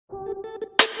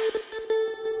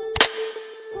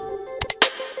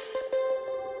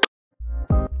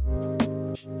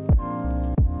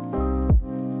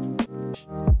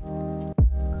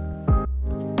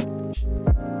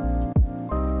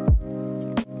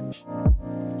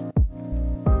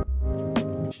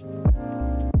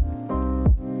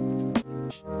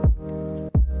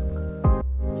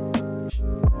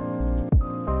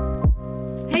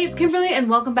Hey, it's Kimberly and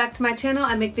welcome back to my channel.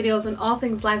 I make videos on all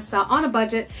things lifestyle on a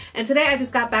budget, and today I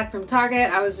just got back from Target.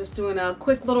 I was just doing a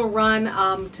quick little run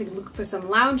to look for some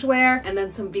loungewear and then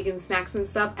some vegan snacks and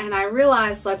stuff, and I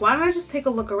realized, like, why don't I just take a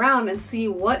look around and see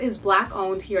what is black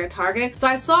owned here at Target. So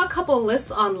I saw a couple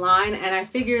lists online and I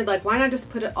figured, like, why not just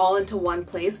put it all into one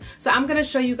place. So I'm going to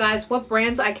show you guys what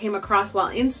brands I came across while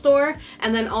in store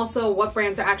and then also what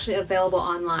brands are actually available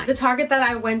online. The Target that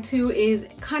I went to is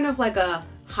kind of like a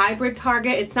hybrid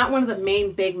Target. It's not one of the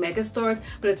main big mega stores,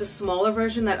 but it's a smaller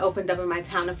version that opened up in my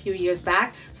town a few years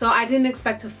back. So I didn't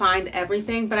expect to find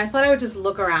everything, but I thought I would just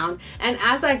look around. And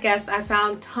as I guessed, I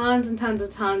found tons and tons and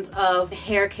tons of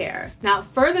hair care. Now,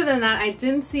 further than that, I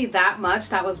didn't see that much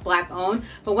that was black owned,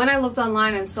 but when I looked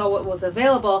online and saw what was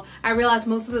available, I realized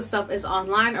most of the stuff is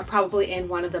online or probably in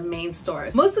one of the main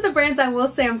stores. Most of the brands I will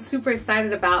say I'm super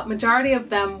excited about, majority of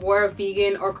them were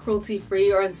vegan or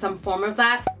cruelty-free or in some form of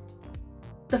that.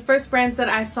 The first brands that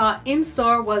I saw in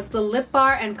store was the Lip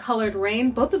Bar and Coloured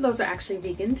Raine. Both of those are actually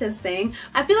vegan, just saying.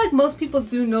 I feel like most people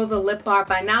do know the Lip Bar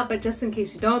by now, but just in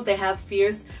case you don't, they have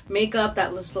fierce makeup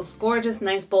that looks gorgeous,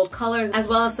 nice bold colors, as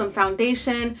well as some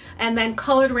foundation. And then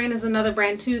Coloured Raine is another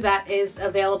brand too that is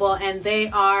available, and they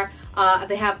have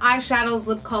eyeshadows,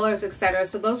 lip colors, etc.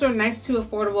 So those are nice, two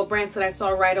affordable brands that I saw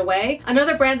right away.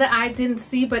 Another brand that I didn't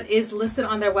see but is listed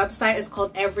on their website is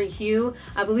called Every Hue.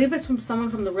 I believe it's from someone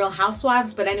from the Real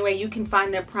Housewives, but anyway, you can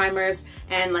find their primers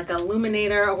and like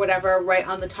illuminator or whatever right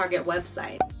on the Target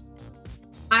website.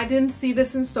 I didn't see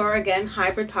this in store, again,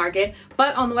 hybrid Target,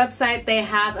 but on the website they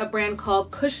have a brand called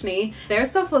Cushiony. Their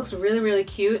stuff looks really, really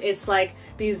cute. It's like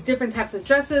these different types of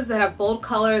dresses that have bold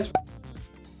colors.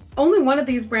 Only one of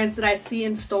these brands did I see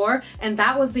in store, and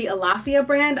that was the Alafia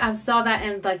brand. I saw that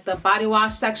in like the body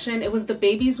wash section. It was the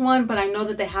babies one, but I know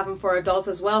that they have them for adults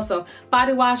as well. So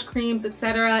body wash, creams,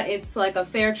 etc. It's like a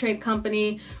fair trade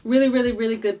company. Really, really,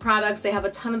 really good products. They have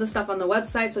a ton of the stuff on the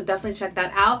website, so definitely check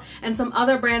that out. And some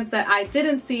other brands that I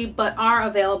didn't see but are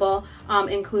available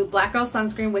include Black Girl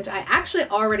Sunscreen, which I actually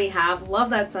already have. Love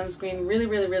that sunscreen. Really,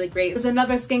 really, really great. There's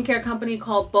another skincare company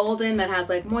called Bolden that has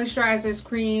like moisturizers,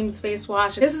 creams, face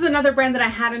wash. This is another brand that I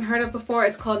hadn't heard of before.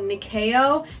 It's called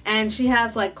Nikeo, and she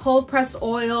has like cold pressed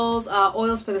oils,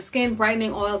 oils for the skin,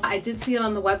 brightening oils. I did see it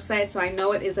on the website, so I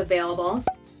know it is available.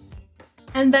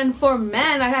 And then for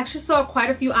men, I actually saw quite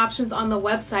a few options on the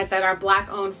website that are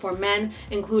black owned for men,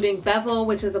 including Bevel,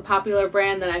 which is a popular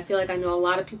brand that I feel like I know a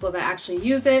lot of people that actually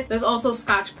use it. There's also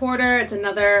Scotch Porter. It's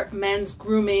another men's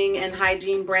grooming and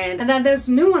hygiene brand. And then there's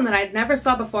a new one that I never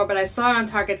saw before, but I saw it on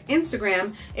Target's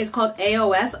Instagram. It's called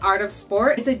AOS, Art of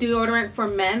Sport. It's a deodorant for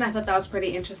men. I thought that was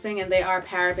pretty interesting, and they are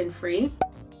paraben free.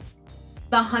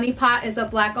 The Honey Pot is a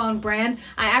black owned brand.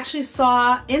 I actually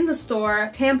saw in the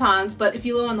store tampons, but if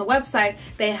you look on the website,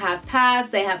 they have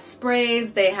pads, they have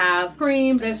sprays, they have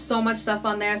creams. There's so much stuff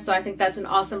on there, so I think that's an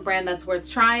awesome brand that's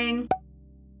worth trying.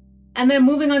 And then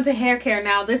moving on to hair care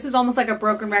now, this is almost like a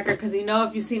broken record because you know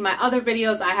if you've seen my other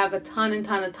videos, I have a ton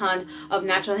of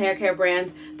natural hair care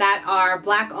brands that are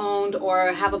black owned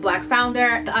or have a black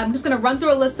founder. I'm just going to run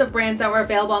through a list of brands that were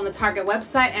available on the Target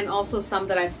website and also some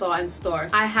that I saw in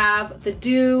stores. I have The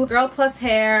Dew, Girl Plus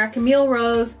Hair, Camille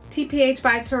Rose, TPH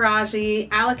by Taraji,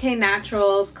 Alikay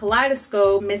Naturals,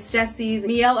 Kaleidoscope, Miss Jessie's,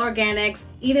 Miel Organics,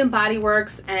 Eden Body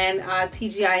Works, and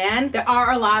TGIN. There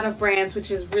are a lot of brands,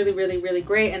 which is really, really, really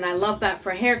great, and I love that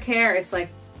for hair care. It's like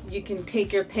you can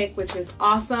take your pick, which is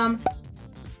awesome.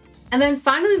 And then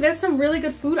finally, there's some really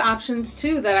good food options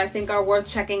too that I think are worth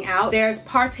checking out. There's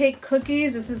Partake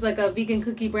Cookies. This is like a vegan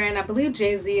cookie brand. I believe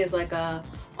Jay-Z is like a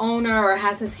owner or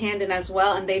has his hand in as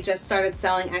well, and they just started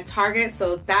selling at Target,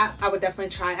 so that I would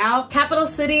definitely try out. Capital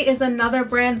City is another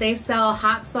brand. They sell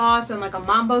hot sauce and like a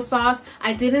mambo sauce.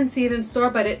 I didn't see it in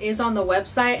store, but it is on the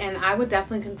website, and I would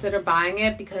definitely consider buying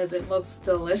it because it looks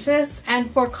delicious. And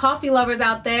for coffee lovers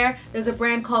out there, there's a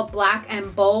brand called Black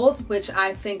and Bold, which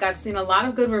I think I've seen a lot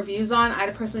of good reviews on. I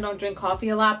personally don't drink coffee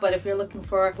a lot, but if you're looking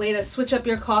for a way to switch up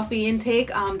your coffee intake,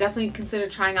 definitely consider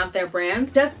trying out their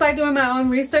brand. Just by doing my own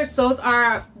research, those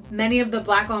are many of the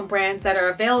Black owned brands that are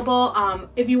available.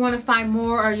 If you want to find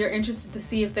more or you're interested to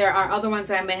see if there are other ones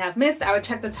that I may have missed, I would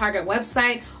check the Target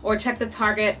website or check the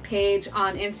Target page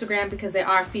on Instagram, because they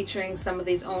are featuring some of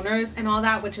these owners and all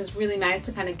that, which is really nice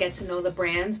to kind of get to know the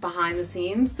brands behind the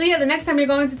scenes. So yeah, the next time you're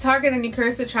going to Target and you're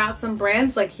curious to try out some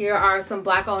brands, like here are some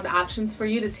Black owned options for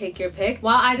you to take your pick.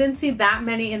 While I didn't see that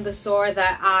many in the store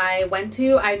that I went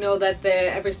to, I know that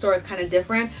every store is kind of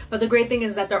different, but the great thing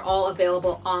is that they're all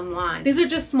available online. These are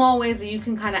just small ways that you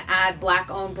can kind of add Black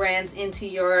owned brands into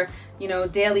your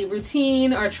daily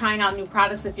routine, or trying out new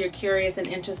products if you're curious and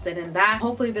interested in that.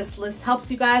 Hopefully this list helps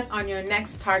you guys on your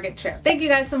next Target trip. Thank you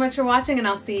guys so much for watching, and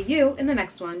I'll see you in the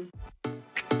next one.